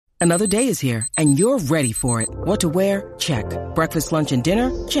Another day is here, and you're ready for it. What to wear? Check. Breakfast, lunch, and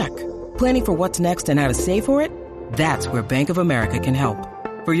dinner? Check. Planning for what's next and how to save for it? That's where Bank of America can help.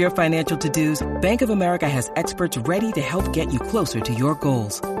 For your financial to-dos, Bank of America has experts ready to help get you closer to your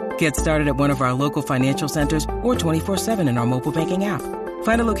goals. Get started at one of our local financial centers or 24/7 in our mobile banking app.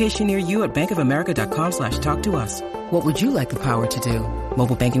 Find a location near you at bankofamerica.com/talktous. What would you like the power to do?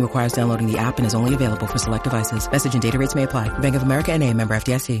 Mobile banking requires downloading the app and is only available for select devices. Message and data rates may apply. Bank of America N.A., member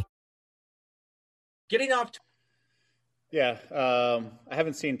FDIC. Getting off. Yeah, I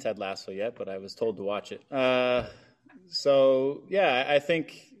haven't seen Ted Lasso yet, but I was told to watch it. So, yeah, I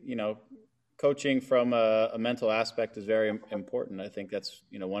think, coaching from a mental aspect is very important. I think that's,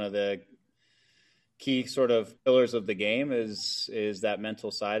 one of the key sort of pillars of the game is that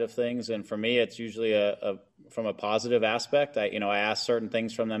mental side of things. And for me, it's usually from a positive aspect. I asked certain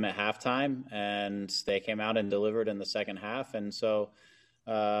things from them at halftime, and they came out and delivered in the second half. And so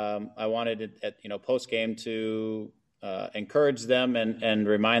I wanted it at, post game to encourage them and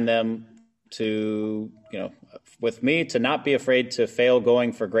remind them to, with me, to not be afraid to fail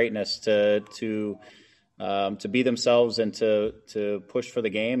going for greatness, to be themselves and to push for the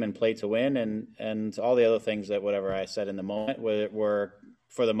game and play to win, and all the other things that whatever I said in the moment were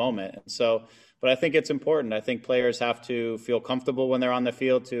for the moment. And so, but I think it's important. I think players have to feel comfortable when they're on the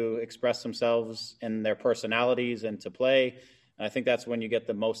field to express themselves and their personalities and to play. And I think that's when you get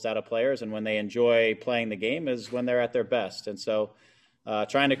the most out of players, and when they enjoy playing the game is when they're at their best. And so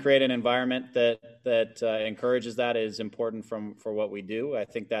trying to create an environment that encourages that is important for what we do. I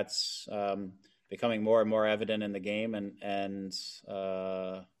think that's becoming more and more evident in the game and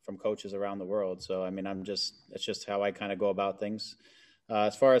from coaches around the world. So, I mean, it's just how I kind of go about things.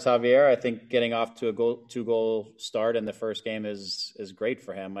 As far as Javier, I think getting off to a 2-goal start in the first game is great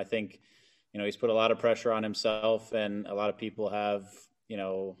for him. I think, he's put a lot of pressure on himself, and a lot of people have,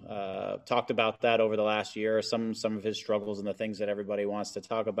 talked about that over the last year, some of his struggles and the things that everybody wants to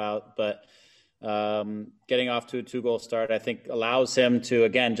talk about. But getting off to a 2-goal start, I think, allows him to,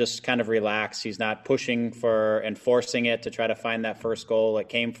 again, just kind of relax. He's not pushing for and forcing it to try to find that first goal. It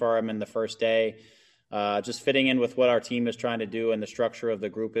came for him in the first day. Just fitting in with what our team is trying to do and the structure of the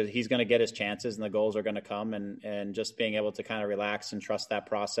group. He's going to get his chances and the goals are going to come, and just being able to kind of relax and trust that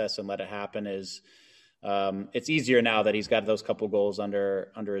process and let it happen is it's easier now that he's got those couple goals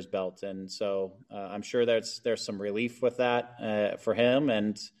under his belt. And so I'm sure there's some relief with that for him.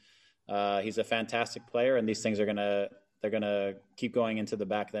 And he's a fantastic player, and these things they're going to keep going into the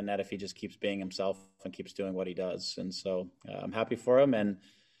back of the net if he just keeps being himself and keeps doing what he does. And so I'm happy for him. And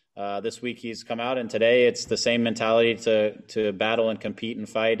this week he's come out, and today it's the same mentality to battle and compete and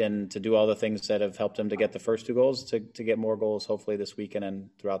fight and to do all the things that have helped him to get the first 2 goals, to get more goals hopefully this weekend and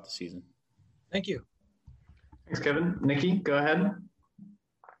throughout the season. Thank you. Thanks, Kevin. Nikki, go ahead.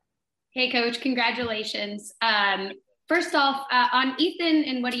 Hey, Coach, congratulations. First off, on Ethan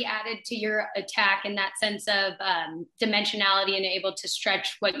and what he added to your attack in that sense of dimensionality and able to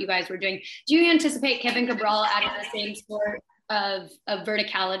stretch what you guys were doing, do you anticipate Kevin Cabral adding the same sort of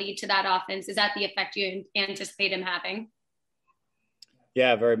verticality to that offense? Is that the effect you anticipate him having?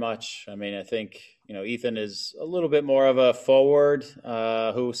 Yeah, very much. I mean, I think, Ethan is a little bit more of a forward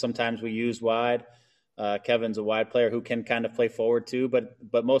who sometimes we use wide. Kevin's a wide player who can kind of play forward too,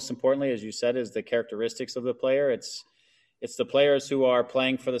 but most importantly, as you said, is the characteristics of the player. It's the players who are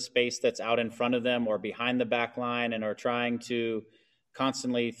playing for the space that's out in front of them or behind the back line and are trying to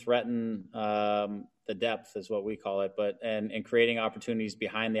constantly threaten the depth, is what we call it, and creating opportunities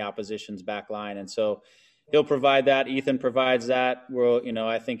behind the opposition's back line. And so he'll provide that. Ethan provides that.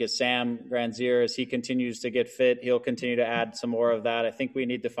 I think as Sam Granzier, as he continues to get fit, he'll continue to add some more of that. I think we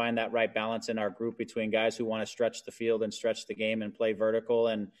need to find that right balance in our group between guys who want to stretch the field and stretch the game and play vertical,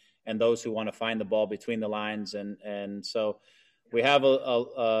 and those who want to find the ball between the lines. And so we have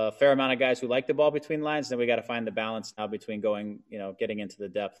a fair amount of guys who like the ball between lines. Then we got to find the balance now between getting into the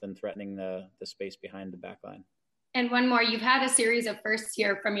depth and threatening the space behind the back line. And one more, you've had a series of firsts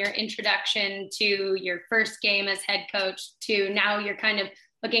here, from your introduction to your first game as head coach to now you're kind of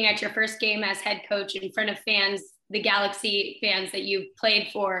looking at your first game as head coach in front of fans, the Galaxy fans that you've played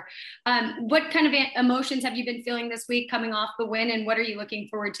for. What kind of emotions have you been feeling this week coming off the win, and what are you looking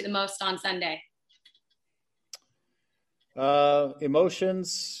forward to the most on Sunday?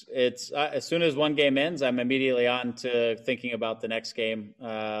 Emotions. It's as soon as one game ends, I'm immediately on to thinking about the next game.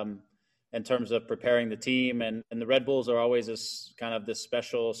 In terms of preparing the team, and the Red Bulls are always this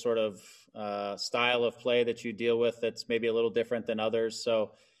special sort of style of play that you deal with that's maybe a little different than others.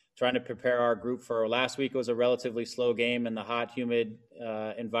 So trying to prepare our group for last week was a relatively slow game in the hot, humid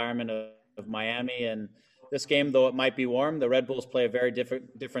environment of Miami, and this game, though it might be warm, the Red Bulls play a very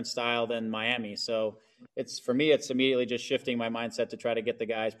different style than Miami. So for me, it's immediately just shifting my mindset to try to get the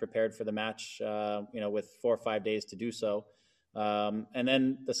guys prepared for the match, with 4 or 5 days to do so. And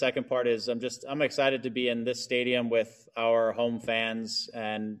then the second part is I'm excited to be in this stadium with our home fans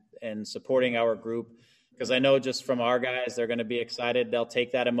and supporting our group, because I know just from our guys, they're going to be excited. They'll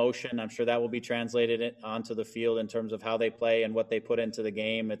take that emotion. I'm sure that will be translated onto the field in terms of how they play and what they put into the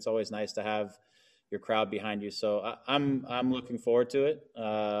game. It's always nice to have your crowd behind you. So I'm looking forward to it.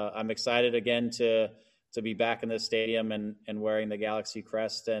 I'm excited again to be back in this stadium and wearing the Galaxy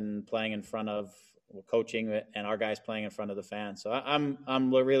crest and playing in front of coaching and our guys playing in front of the fans. So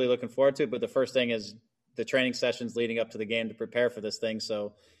I'm really looking forward to it. But the first thing is the training sessions leading up to the game to prepare for this thing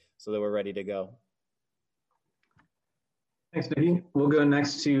so that we're ready to go. Thanks, Nicky. We'll go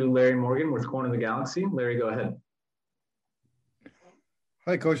next to Larry Morgan with Corner of the Galaxy. Larry, go ahead.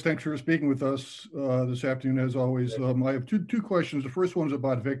 Hi, Coach. Thanks for speaking with us this afternoon, as always. I have two questions. The first one is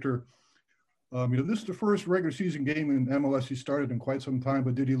about Victor. This is the first regular season game in MLS he started in quite some time,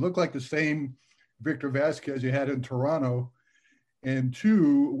 but did he look like the same Victor Vazquez you had in Toronto? And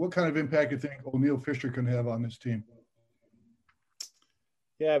two, what kind of impact do you think Oniel Fisher can have on this team?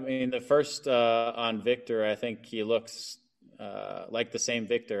 Yeah, I mean, the first on Victor, I think he looks like the same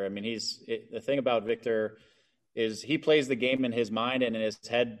Victor. I mean, the thing about Victor is he plays the game in his mind and in his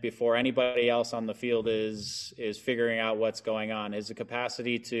head before anybody else on the field is figuring out what's going on. His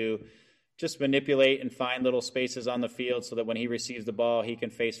capacity to just manipulate and find little spaces on the field so that when he receives the ball, he can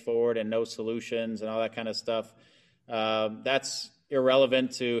face forward and know solutions and all that kind of stuff. That's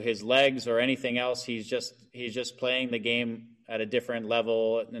irrelevant to his legs or anything else. He's just playing the game at a different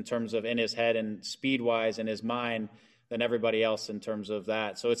level in terms of in his head and speed-wise in his mind than everybody else in terms of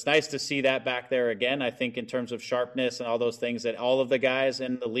that. So it's nice to see that back there again. I think in terms of sharpness and all those things that all of the guys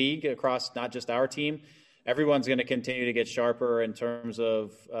in the league across not just our team, everyone's going to continue to get sharper in terms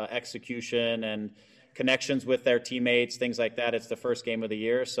of execution and connections with their teammates, things like that. It's the first game of the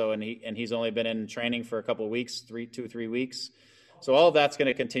year. So, and he's only been in training for a couple of weeks, 3 weeks. So all of that's going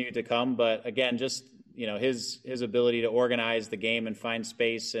to continue to come. But again, just, his ability to organize the game and find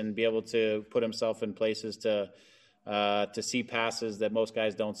space and be able to put himself in places to see passes that most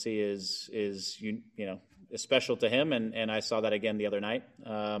guys don't see is special to him. And I saw that again the other night.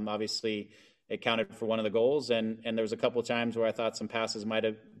 Obviously it counted for one of the goals, and there was a couple of times where I thought some passes might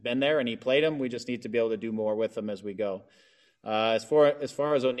have been there and he played them. We just need to be able to do more with them as we go. As far as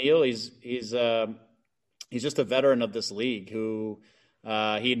Oniel, he's just a veteran of this league who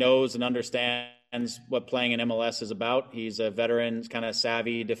he knows and understands what playing in MLS is about. He's a veteran, kind of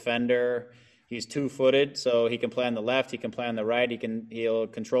savvy defender. He's 2-footed, so he can play on the left, he can play on the right, he'll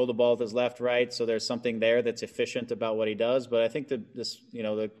control the ball with his left, right. So there's something there that's efficient about what he does. But I think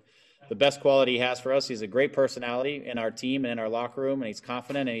the best quality he has for us, he's a great personality in our team and in our locker room, and he's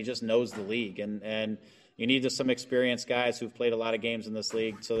confident and he just knows the league. And you need some experienced guys who've played a lot of games in this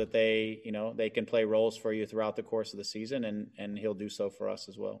league so that they can play roles for you throughout the course of the season, and he'll do so for us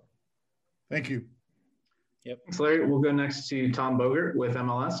as well. Thank you. Yep. Thanks, Larry. We'll go next to Tom Bogert with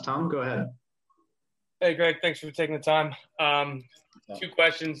MLS. Tom, go ahead. Hey, Greg, thanks for taking the time. 2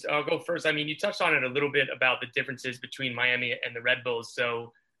 questions. I'll go first. I mean, you touched on it a little bit about the differences between Miami and the Red Bulls,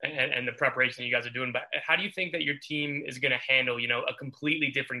 and the preparation you guys are doing. But how do you think that your team is going to handle, a completely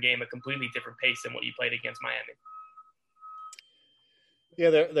different game, a completely different pace than what you played against Miami?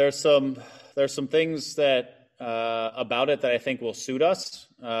 Yeah, there's some things that about it that I think will suit us.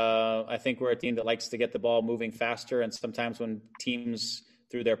 I think we're a team that likes to get the ball moving faster, and sometimes when teams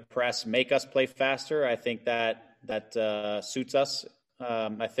through their press make us play faster, I think that suits us.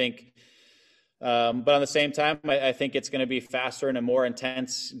 I think, but on the same time, I think it's going to be faster and a more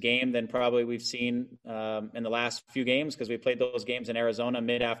intense game than probably we've seen in the last few games, because we played those games in Arizona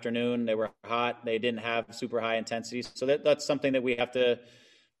mid-afternoon. They were hot. They didn't have super high intensity. So that's something that we have to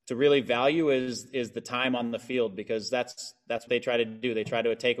really value is the time on the field, because that's what they try to do. They try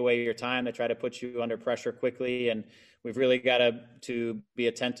to take away your time. They try to put you under pressure quickly, and we've really got to be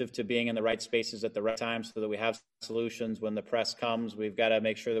attentive to being in the right spaces at the right time so that we have solutions when the press comes. We've got to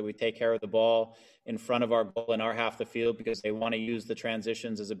make sure that we take care of the ball in front of our goal in our half the field, because they want to use the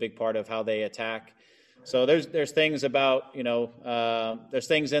transitions as a big part of how they attack. So there's things about, there's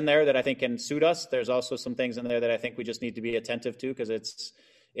things in there that I think can suit us. There's also some things in there that I think we just need to be attentive to, because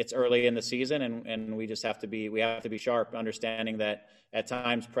it's early in the season, and we have to be sharp, understanding that at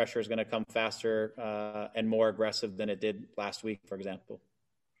times pressure is going to come faster and more aggressive than it did last week, for example.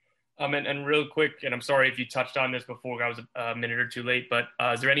 And real quick, and I'm sorry if you touched on this before, I was a minute or two late, but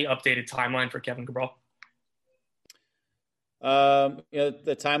is there any updated timeline for Kevin Cabral?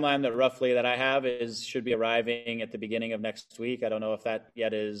 The timeline that I have should be arriving at the beginning of next week. I don't know if that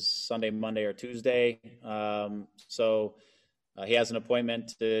yet is Sunday, Monday, or Tuesday. So he has an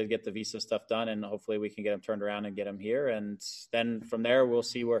appointment to get the visa stuff done, and hopefully we can get him turned around and get him here. And then from there, we'll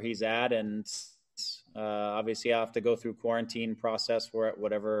see where he's at. And obviously, I have to go through quarantine process for it,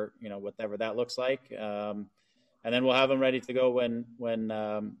 whatever that looks like. And then we'll have him ready to go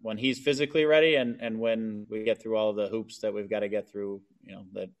when he's physically ready, and when we get through all of the hoops that we've got to get through,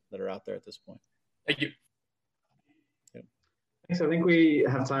 that are out there at this point. Thank you. Yep. Thanks. I think we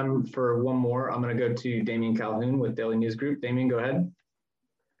have time for one more. I'm going to go to Damien Calhoun with Daily News Group. Damien, go ahead.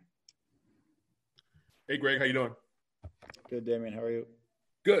 Hey, Greg, how you doing? Good, Damien. How are you?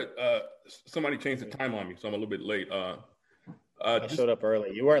 Good. Somebody changed the time on me, so I'm a little bit late. I showed up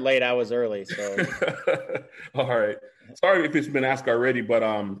early. You weren't late. I was early. So, all right. Sorry if it's been asked already, but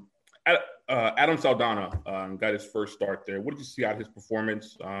Adam Saldana got his first start there. What did you see out of his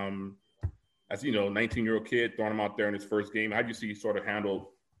performance? As 19-year-old kid, throwing him out there in his first game. How did you see he sort of handled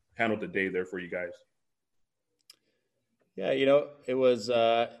the day there for you guys? Yeah, it was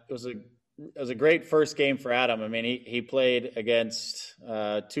a great first game for Adam. I mean, he played against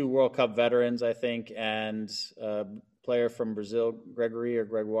 2 World Cup veterans, I think, and player from Brazil,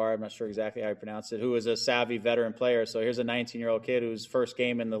 Gregoire, I'm not sure exactly how you pronounce it, who is a savvy veteran player. So here's a 19-year-old kid whose first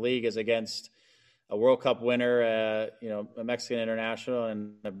game in the league is against a World Cup winner, a Mexican international,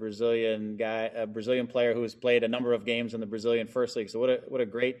 and a Brazilian player who has played a number of games in the Brazilian First League. So what a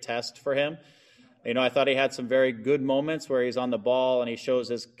great test for him. I thought he had some very good moments where he's on the ball and he shows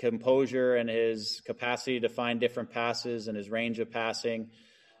his composure and his capacity to find different passes and his range of passing.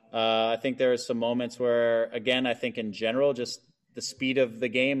 I think there are some moments where, again, I think in general, just the speed of the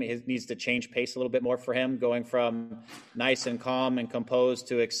game needs to change pace a little bit more for him, going from nice and calm and composed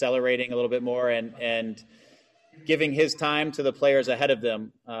to accelerating a little bit more and giving his time to the players ahead of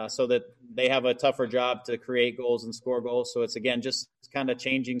them so that they have a tougher job to create goals and score goals. So it's, again, just kind of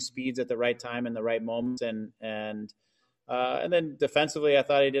changing speeds at the right time and the right moments. And then defensively, I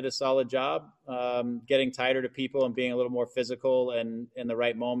thought he did a solid job getting tighter to people and being a little more physical and in the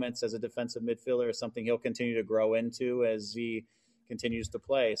right moments as a defensive midfielder is something he'll continue to grow into as he continues to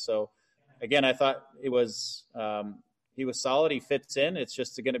play. So, again, I thought he was solid. He fits in. It's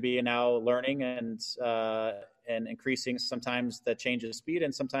just going to be now learning and increasing sometimes that changes speed,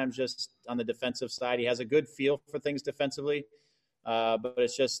 and sometimes just on the defensive side, he has a good feel for things defensively. But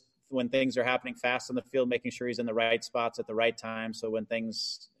it's just when things are happening fast on the field, making sure he's in the right spots at the right time. So when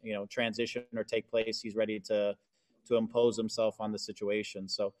things, transition or take place, he's ready to impose himself on the situation.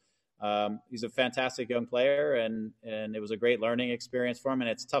 So he's a fantastic young player, and it was a great learning experience for him, and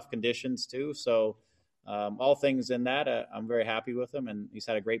it's tough conditions too. So all things in that, I'm very happy with him, and he's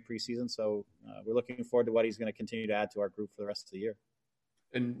had a great preseason. So we're looking forward to what he's going to continue to add to our group for the rest of the year.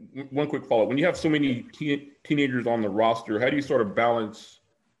 And one quick follow-up. When you have so many teenagers on the roster, how do you sort of balance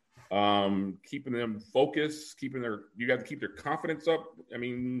keeping them focused, you got to keep their confidence up? I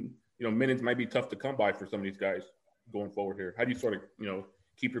mean, minutes might be tough to come by for some of these guys going forward here. How do you sort of,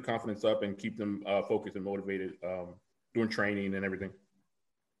 keep your confidence up and keep them focused and motivated during training and everything?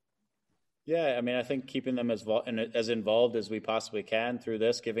 Yeah, I mean, I think keeping them as involved as we possibly can through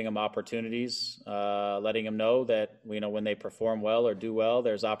this, giving them opportunities, letting them know that, when they perform well or do well,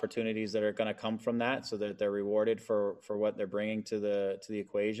 there's opportunities that are going to come from that so that they're rewarded for what they're bringing to the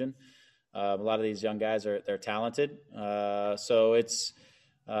equation. A lot of these young guys they're talented. So it's,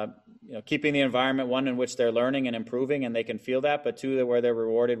 keeping the environment, one, in which they're learning and improving and they can feel that, but two, where they're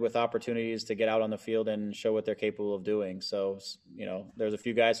rewarded with opportunities to get out on the field and show what they're capable of doing. So, there's a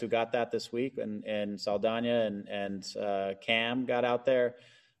few guys who got that this week, and Saldana and Cam got out there.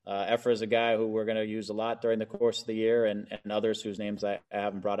 Efra is a guy who we're going to use a lot during the course of the year, and others whose names I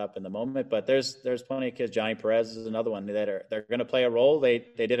haven't brought up in the moment. But there's plenty of kids. Johnny Perez is another one they're going to play a role. They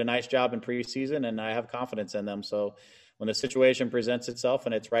did a nice job in preseason, and I have confidence in them. So when the situation presents itself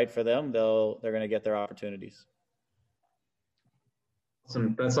and it's right for them, they're going to get their opportunities.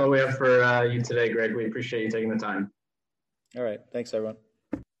 Awesome. That's all we have for you today, Greg. We appreciate you taking the time. All right. Thanks, everyone.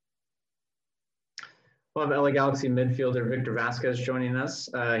 We'll have LA Galaxy midfielder Victor Vazquez joining us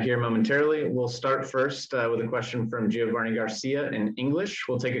here momentarily. We'll start first with a question from Giovanni Garcia in English.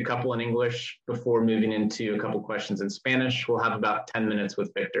 We'll take a couple in English before moving into a couple questions in Spanish. We'll have about 10 minutes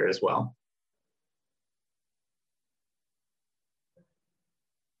with Victor as well.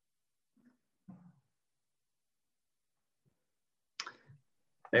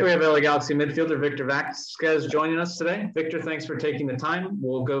 Hey, we have LA Galaxy midfielder Victor Vazquez joining us today. Victor, thanks for taking the time.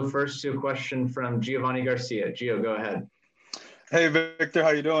 We'll go first to a question from Giovanni Garcia. Gio, go ahead. Hey, Victor,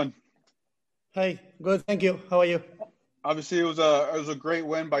 how you doing? Hey, good, thank you. How are you? Obviously, it was a great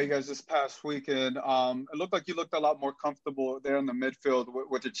win by you guys this past weekend. It looked like you looked a lot more comfortable there in the midfield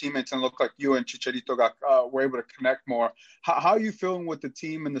with your teammates, and it looked like you and Chicharito were able to connect more. How are you feeling with the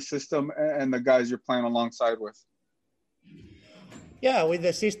team and the system and the guys you're playing alongside with? Yeah, with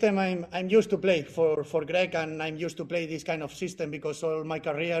the system, I'm used to play for Greg, and I'm used to play this kind of system because all my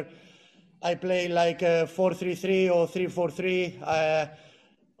career I play like 4-3-3 or 3-4-3.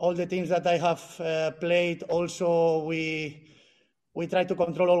 All the teams that I have played, also we try to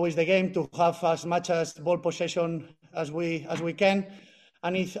control always the game to have as much as ball possession as we can,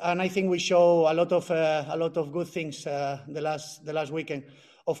 and I think we show a lot of good things the last weekend.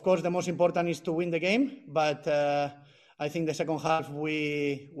 Of course, the most important is to win the game, but I think the second half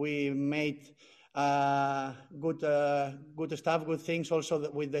we made good stuff, good things.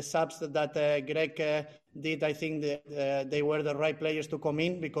 Also with the subs that Greg did, I think they were the right players to come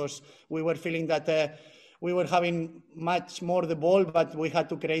in because we were feeling that we were having much more the ball, but we had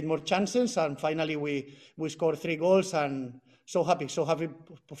to create more chances. And finally, we scored 3 goals, and so happy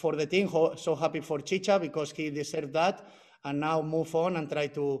for the team, so happy for Chicha because he deserved that. And now move on and try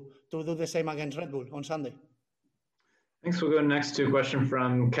to do the same against Red Bull on Sunday. Thanks. We'll go next to a question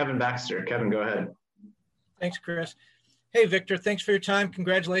from Kevin Baxter. Kevin, go ahead. Thanks, Chris. Hey, Victor, thanks for your time.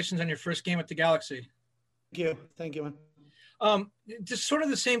 Congratulations on your first game at the Galaxy. Thank you, man. Just sort of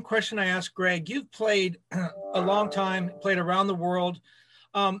the same question I asked Greg. You've played a long time, played around the world.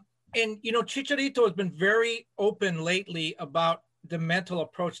 And, Chicharito has been very open lately about the mental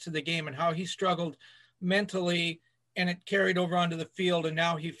approach to the game and how he struggled mentally, and it carried over onto the field, and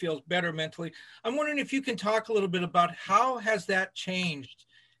now he feels better mentally. I'm wondering if you can talk a little bit about how has that changed,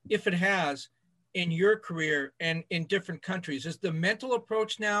 if it has, in your career and in different countries. Is the mental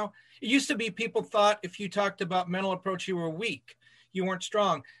approach now, it used to be people thought if you talked about mental approach, you were weak, you weren't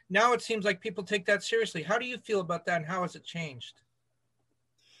strong. Now it seems like people take that seriously. How do you feel about that, and how has it changed?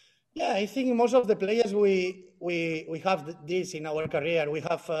 Yeah, I think most of the players we have this in our career. We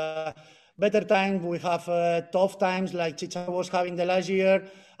have better times, we have tough times like Chicha was having the last year.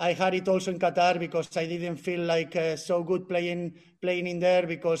 I had it also in Qatar because I didn't feel like so good playing in there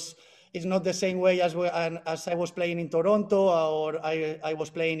because it's not the same way as I was playing in Toronto or I was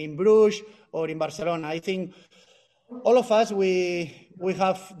playing in Bruges or in Barcelona. I think all of us, we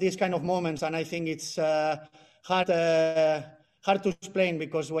have these kind of moments, and I think it's hard to explain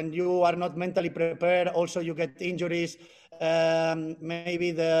because when you are not mentally prepared, also you get injuries.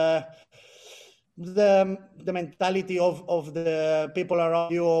 Maybe the mentality of the people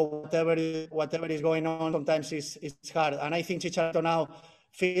around you or whatever is going on sometimes is hard. And I think Chicharito now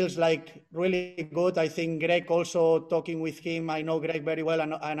feels like really good. I think Greg also talking with him. I know Greg very well,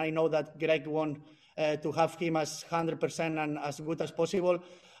 and I know that Greg want to have him as 100% and as good as possible.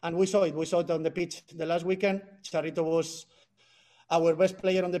 And we saw it on the pitch the last weekend. Chicharito was our best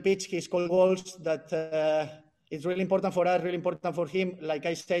player on the pitch. He scored goals that it's really important for us, really important for him. Like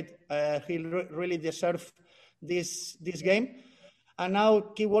I said, he really deserved this game. And now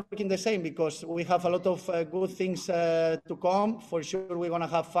keep working the same because we have a lot of good things to come. For sure, we're going to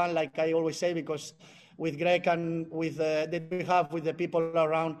have fun, like I always say, because with Greg and with that we have with the people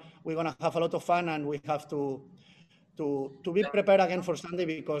around, we're going to have a lot of fun, and we have to be prepared again for Sunday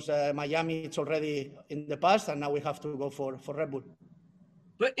because Miami it's already in the past, and now we have to go for Red Bull.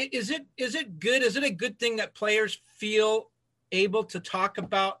 But is it good? Is it a good thing that players feel able to talk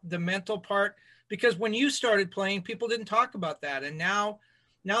about the mental part? Because when you started playing, people didn't talk about that, and now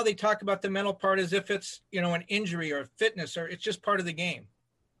they talk about the mental part as if it's an injury or fitness or it's just part of the game.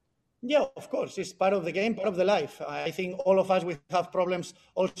 Yeah, of course, it's part of the game, part of the life. I think all of us we have problems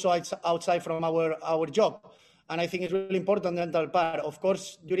also outside from our job, and I think it's really important the mental part. Of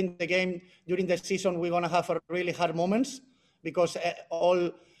course, during the game, during the season, we're gonna have really hard moments because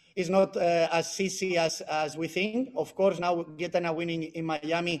all is not as easy as we think. Of course, now getting a win in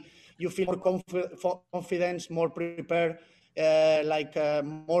Miami, you feel more confidence, more prepared,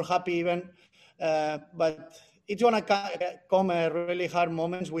 more happy even. But it's going to come really hard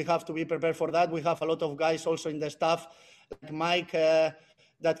moments. We have to be prepared for that. We have a lot of guys also in the staff, like Mike,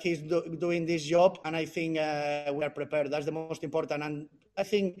 that he's doing this job. And I think we are prepared. That's the most important. And I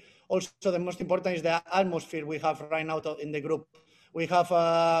think also the most important is the atmosphere we have right now in the group. We have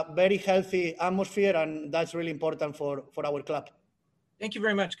a very healthy atmosphere, and that's really important for our club. Thank you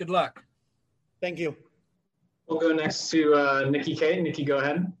very much. Good luck. Thank you. We'll go next to Nikki K. Nikki, go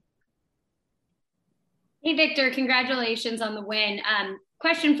ahead. Hey, Victor, congratulations on the win.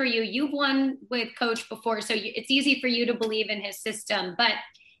 Question for you. You've won with Coach before, so it's easy for you to believe in his system. But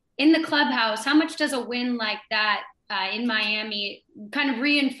in the clubhouse, how much does a win like that in Miami kind of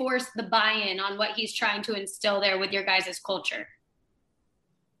reinforce the buy-in on what he's trying to instill there with your guys' culture?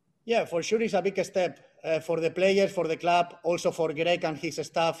 Yeah, for sure it's a big step for the players, for the club, also for Greg and his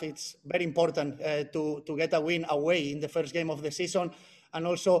staff. It's very important to get a win away in the first game of the season, and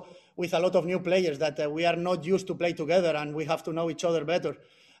also with a lot of new players that we are not used to play together and we have to know each other better.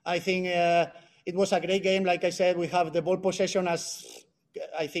 I think it was a great game. Like I said, we have the ball possession as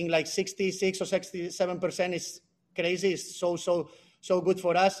I think like 66 or 67% is crazy. It's so good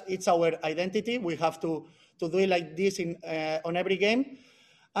for us. It's our identity. We have to do it like this on every game.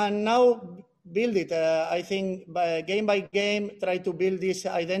 And now build it. I think game by game, try to build this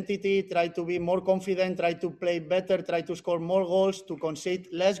identity, try to be more confident, try to play better, try to score more goals, to concede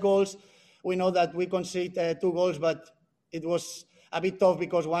less goals. We know that we concede 2 goals, but it was a bit tough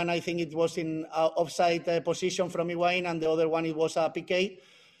because one, I think it was in offside position from Higuain, and the other one, it was a PK.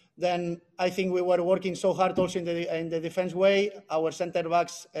 Then I think we were working so hard also in the defense way. Our center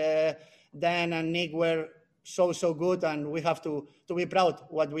backs, Dan and Nick, were so good, and we have to be proud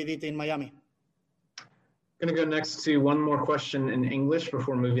what we did in Miami. Going to go next to one more question in English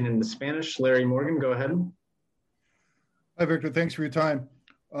before moving into Spanish. Larry Morgan, go ahead. Hi, Victor. Thanks for your time.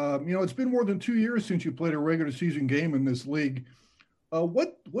 It's been more than 2 years since you played a regular season game in this league.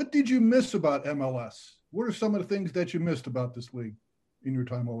 What did you miss about MLS? What are some of the things that you missed about this league in your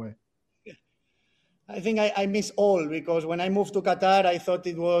time away? I think I miss all, because when I moved to Qatar, I thought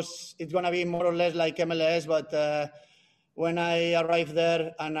it's going to be more or less like MLS, but when I arrived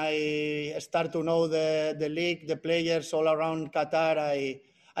there and I start to know the league, the players all around Qatar,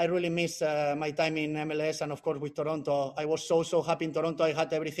 I really miss my time in MLS and, of course, with Toronto. I was so happy in Toronto. I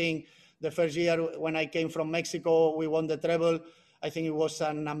had everything. The first year when I came from Mexico, we won the treble. I think it was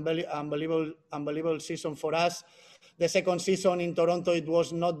an unbelievable season for us. The second season in Toronto, it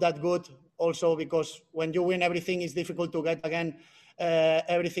was not that good also, because when you win everything, it's difficult to get again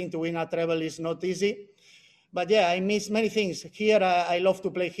everything. To win a treble is not easy. But yeah, I miss many things. Here, I love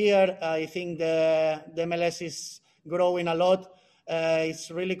to play here. I think the MLS is growing a lot. It's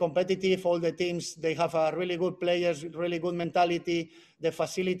really competitive. All the teams, they have really good players, really good mentality. The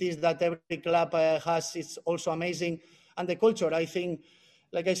facilities that every club has is also amazing. And the culture, I think,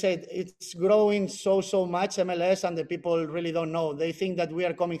 like I said, it's growing so much, MLS, and the people really don't know. They think that we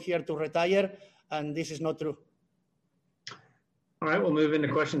are coming here to retire, and this is not true. All right, we'll move into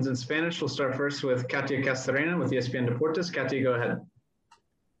questions in Spanish. We'll start first with Katia Castorena with ESPN Deportes. Katia, go ahead.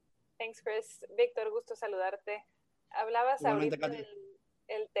 Thanks, Chris. Víctor, gusto saludarte. Hablabas ahorita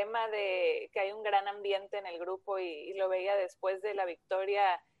del tema de que hay un gran ambiente en el grupo y lo veía después de la victoria,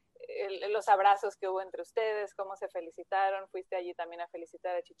 los abrazos que hubo entre ustedes, cómo se felicitaron. Fuiste allí también a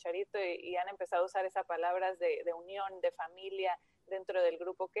felicitar a Chicharito y han empezado a usar esas palabras de unión, de familia dentro del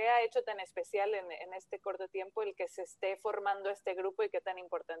grupo. ¿Qué ha hecho tan especial en este corto tiempo el que se esté formando este grupo y qué tan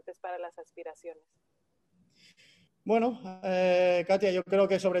importante es para las aspiraciones? Bueno, Katia, yo creo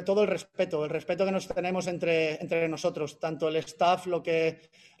que sobre todo el respeto que nos tenemos entre nosotros, tanto el staff, lo que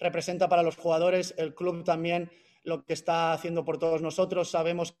representa para los jugadores, el club también, lo que está haciendo por todos nosotros.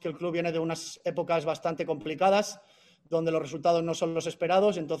 Sabemos que el club viene de unas épocas bastante complicadas, donde los resultados no son los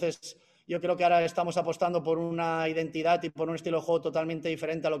esperados. Entonces, yo creo que ahora estamos apostando por una identidad y por un estilo de juego totalmente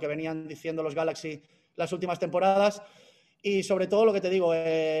diferente a lo que venían diciendo los Galaxy las últimas temporadas. Y sobre todo lo que te digo,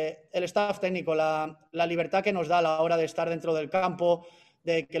 el staff técnico, la libertad que nos da a la hora de estar dentro del campo,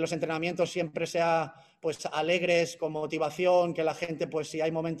 de que los entrenamientos siempre sean pues alegres, con motivación, que la gente, pues si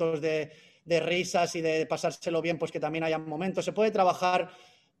hay momentos de risas y de pasárselo bien, pues que también haya momentos. Se puede trabajar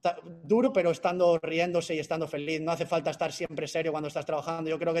duro, pero estando riéndose y estando feliz. No hace falta estar siempre serio cuando estás trabajando.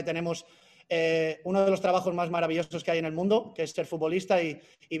 Yo creo que tenemos uno de los trabajos más maravillosos que hay en el mundo, que es ser futbolista y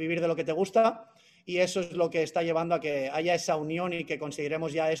vivir de lo que te gusta. Y eso es lo que está llevando a que haya esa unión y que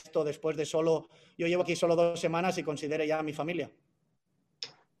consideremos ya esto después de yo llevo aquí solo 2 semanas y considere ya a mi familia.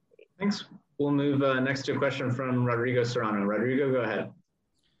 Thanks. We'll move next to a question from Rodrigo Serrano. Rodrigo, go ahead.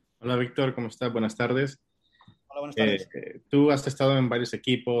 Hola, Víctor, ¿cómo estás? Buenas tardes. Hola, buenas tardes. Tú has estado en varios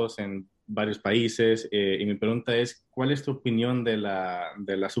equipos, en varios países, y mi pregunta es, ¿cuál es tu opinión de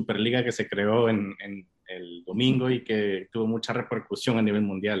la Superliga que se creó en el domingo y que tuvo mucha repercusión a nivel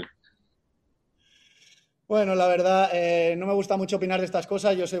mundial? Bueno, la verdad, no me gusta mucho opinar de estas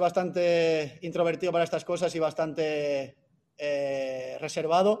cosas. Yo soy bastante introvertido para estas cosas y bastante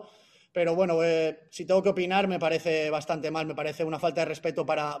reservado. Pero bueno, si tengo que opinar, me parece bastante mal. Me parece una falta de respeto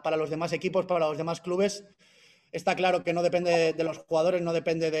para los demás equipos, para los demás clubes. Está claro que no depende de los jugadores, no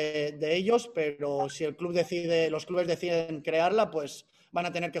depende de ellos, pero si los clubes deciden crearla, pues van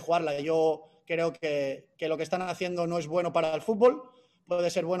a tener que jugarla. Yo creo que lo que están haciendo no es bueno para el fútbol, puede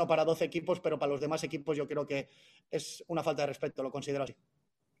ser bueno para 12 equipos, pero para los demás equipos yo creo que es una falta de respeto, lo considero así.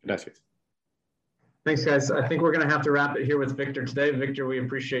 Gracias. Thanks, guys. I think we're going to have to wrap it here with Victor today. Victor, we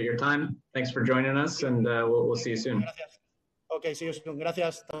appreciate your time. Thanks for joining us, and we'll see you soon. Gracias. Okay, see you soon.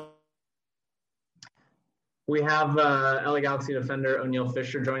 Gracias. We have LA Galaxy defender Oniel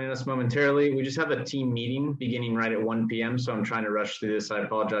Fisher joining us momentarily. We just have a team meeting beginning right at 1 p.m., so I'm trying to rush through this. I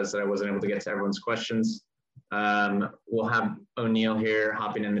apologize that I wasn't able to get to everyone's questions. We'll have Oniel here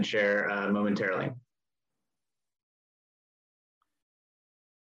hopping in the chair momentarily.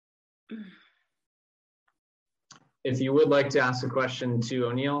 If you would like to ask a question to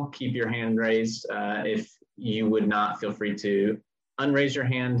Oniel, keep your hand raised. If you would not, feel free to unraise your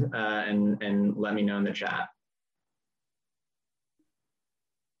hand and let me know in the chat.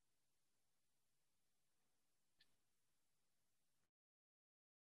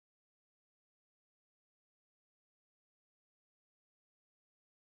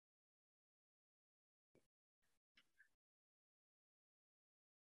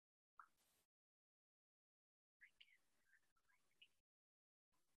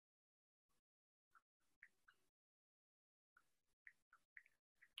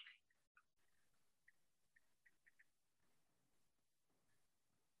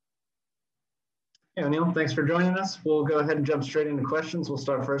 Hey, Oniel, thanks for joining us. We'll go ahead and jump straight into questions. We'll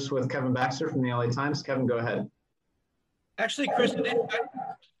start first with Kevin Baxter from the LA Times. Kevin, go ahead. Actually, Chris,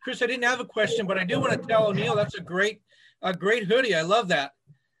 I didn't have a question, but I do want to tell Oniel that's a great hoodie. I love that.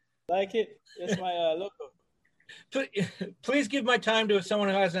 Like it? It's my logo. Please give my time to someone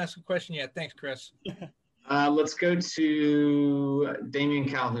who hasn't asked a question yet. Thanks, Chris. Let's go to Damian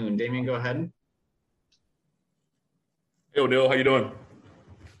Calhoun. Damian, go ahead. Hey, Oniel, how you doing?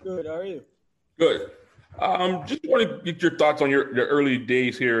 Good. How are you? Good. Just want to get your thoughts on your early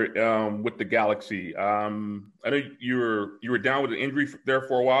days here with the Galaxy. I know you were down with an injury there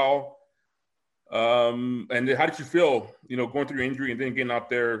for a while. And how did you feel, going through your injury and then getting out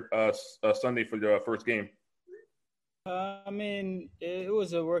there Sunday for the first game? I mean, it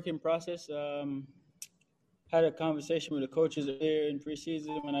was a working process. Had a conversation with the coaches earlier in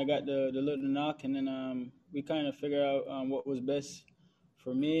preseason when I got the little knock, and then we kind of figured out what was best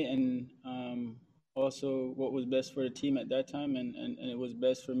for me and also what was best for the team at that time. And it was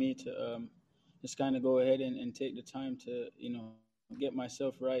best for me to just kind of go ahead and take the time to, get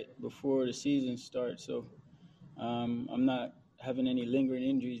myself right before the season starts. So I'm not having any lingering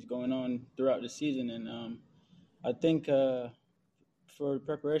injuries going on throughout the season. And I think for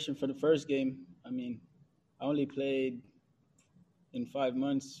preparation for the first game, I mean, I only played in 5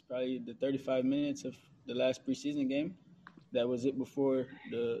 months, probably the 35 minutes of the last preseason game. That was it before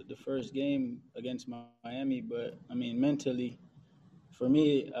the first game against Miami. But, I mean, mentally, for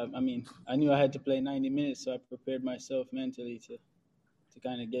me, I knew I had to play 90 minutes, so I prepared myself mentally to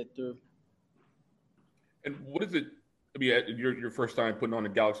kind of get through. And what is it? I mean, your first time putting on a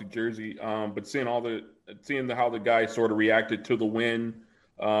Galaxy jersey, but seeing how the guys sort of reacted to the win,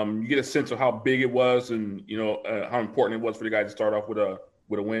 you get a sense of how big it was and how important it was for the guys to start off with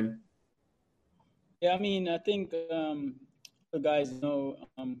a win. Yeah, I mean, I think the guys know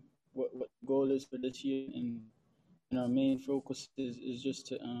what the goal is for this year, and our main focus is just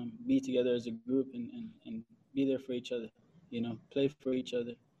to be together as a group and be there for each other, play for each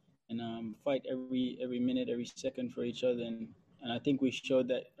other, and fight every minute, every second for each other. And I think we showed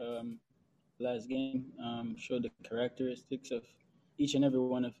that last game, showed the characteristics of each and every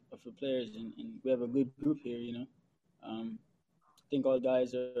one of the players, and we have a good group here, I think all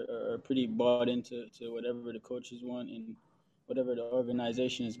guys are pretty bought into whatever the coaches want and whatever the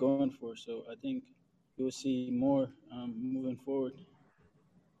organization is going for. So I think you will see more moving forward.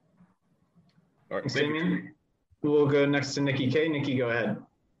 All right, Damien. We'll go next to Nikki K. Nikki, go ahead.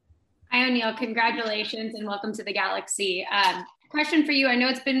 Hi, Oniel. Congratulations and welcome to the Galaxy. Question for you. I know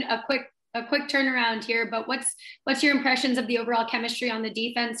it's been a quick turnaround here, but what's your impressions of the overall chemistry on the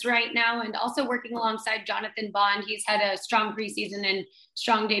defense right now, and also working alongside Jonathan Bond? He's had a strong preseason and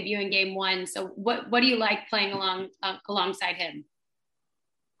strong debut in Game 1. So what do you like playing alongside him?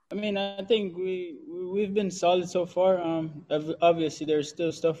 I mean, I think we've been solid so far. Obviously, there's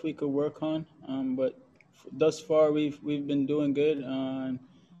still stuff we could work on, but thus far we've been doing good on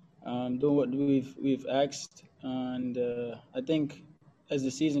doing what we've asked, and I think as the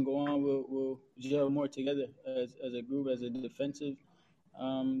season go on, we'll gel more together as a group, as a defensive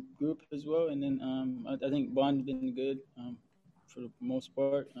group as well. And then I think Bond's been good for the most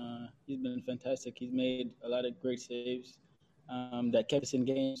part. He's been fantastic. He's made a lot of great saves that kept us in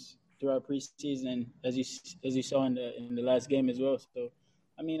games throughout preseason, as you saw in the last game as well. So,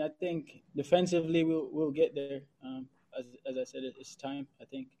 I mean, I think defensively we'll get there. as I said, it's time, I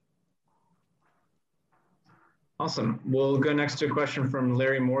think. Awesome. We'll go next to a question from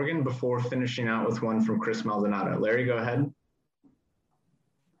Larry Morgan before finishing out with one from Chris Maldonado. Larry, go ahead.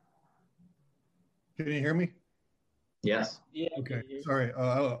 Can you hear me? Yes. Yeah. Okay. Sorry.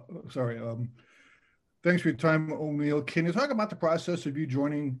 Thanks for your time, Oniel. Can you talk about the process of you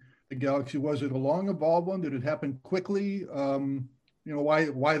joining the Galaxy? Was it a long, involved one? Did it happen quickly?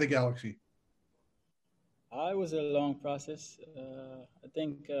 Why the Galaxy? It was a long process. I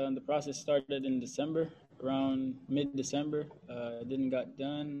think the process started in December, around mid-December. It didn't got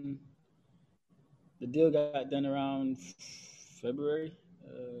done. The deal got done around February,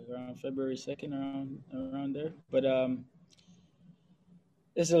 around February 2nd, around there. But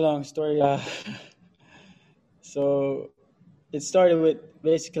it's a long story. So it started with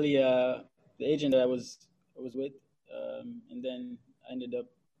basically the agent that I was with, and then I ended up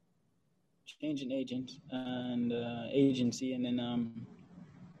changing agent and agency, and then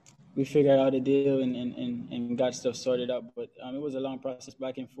we figured out a deal and got stuff sorted out. But it was a long process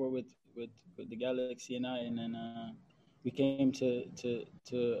back and forth with the Galaxy and I, and then we came to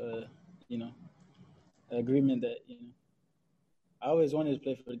agreement that I always wanted to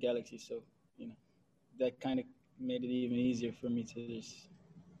play for the Galaxy, so that kind of made it even easier for me to just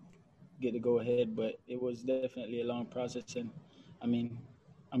get to go ahead. But it was definitely a long process, and I mean,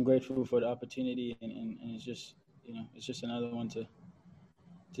 I'm grateful for the opportunity, and it's just it's just another one to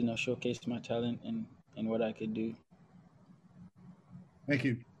showcase my talent and what I could do. Thank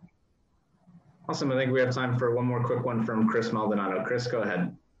you. Awesome. I think we have time for one more quick one from Chris Maldonado. Chris, go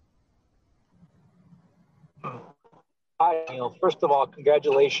ahead. Hi, Neil. First of all,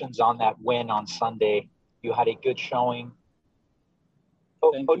 congratulations on that win on Sunday. You had a good showing.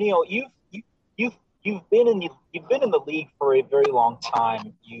 Oniel, you've been in the league for a very long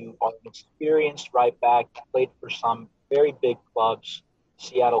time. You are an experienced right back. You played for some very big clubs,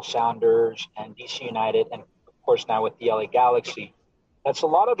 Seattle Sounders and DC United, and of course now with the LA Galaxy. That's a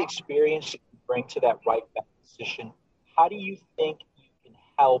lot of experience you can bring to that right back position. How do you think you can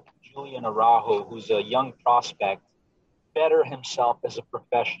help Julian Araujo, who's a young prospect, better himself as a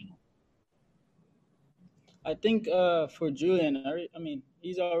professional? I think for Julian, I mean,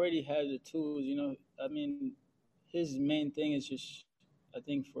 he's already had the tools. I mean, his main thing is just, I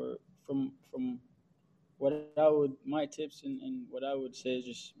think from what my tips and what I would say is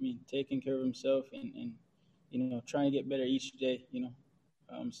just taking care of himself and trying to get better each day.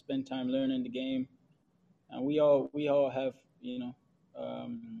 Spend time learning the game, and we all have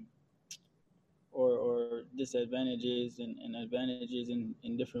or disadvantages and advantages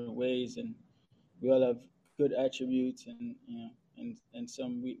in different ways, and we all have good attributes and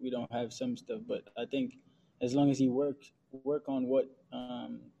some we don't have some stuff. But I think as long as he work on what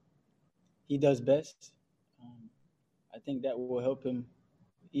he does best, I think that will help him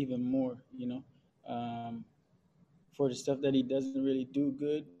even more. For the stuff that he doesn't really do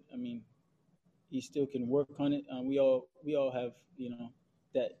good, I mean, he still can work on it. We all have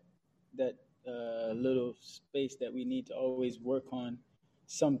that little space that we need to always work on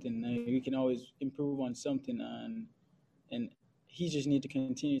something. We can always improve on something, and he just need to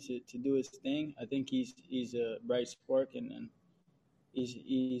continue to do his thing. I think he's a bright spark, and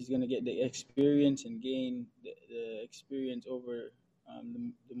he's gonna get the experience and gain the experience over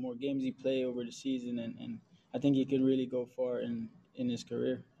the more games he play over the season, and I think he could really go far in his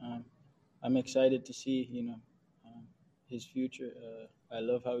career. I'm excited to see his future. I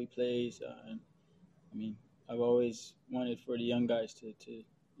love how he plays, and I mean, I've always wanted for the young guys to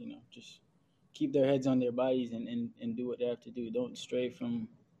just keep their heads on their bodies and do what they have to do. Don't stray from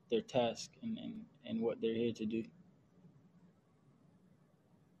their task and what they're here to do.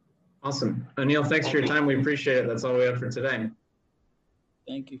 Awesome. Oniel, thanks for your time. We appreciate it. That's all we have for today.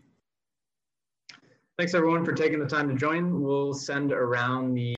 Thank you. Thanks everyone for taking the time to join. We'll send around the